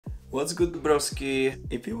What's good, broski?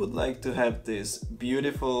 If you would like to have this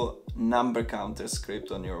beautiful number counter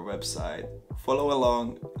script on your website, follow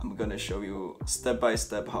along. I'm gonna show you step by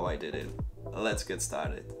step how I did it. Let's get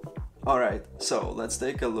started. Alright, so let's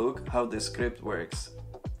take a look how this script works.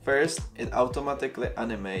 First, it automatically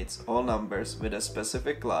animates all numbers with a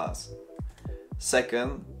specific class.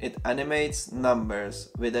 Second, it animates numbers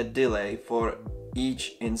with a delay for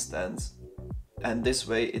each instance, and this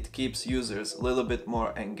way it keeps users a little bit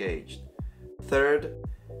more engaged. Third,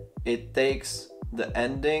 it takes the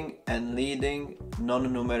ending and leading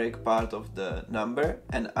non-numeric part of the number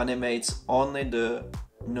and animates only the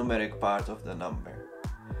numeric part of the number.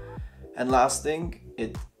 And last thing,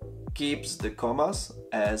 it keeps the commas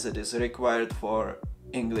as it is required for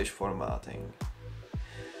English formatting.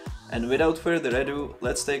 And without further ado,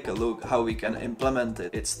 let's take a look how we can implement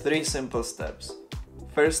it. It's 3 simple steps.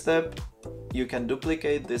 First step, you can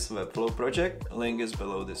duplicate this Webflow project, link is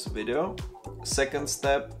below this video. Second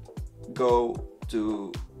step, go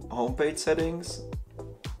to homepage settings,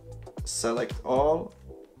 select all,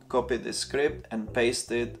 copy the script and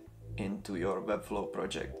paste it into your Webflow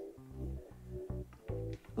project.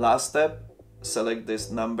 Last step, select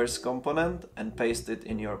this numbers component and paste it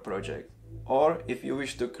in your project. Or if you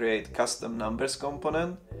wish to create custom numbers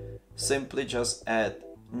component, simply just add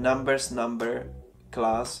numbers number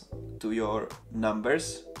class to your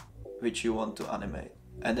numbers which you want to animate.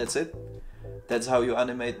 And that's it. That's how you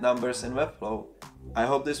animate numbers in Webflow. I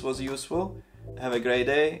hope this was useful. Have a great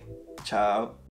day. Ciao.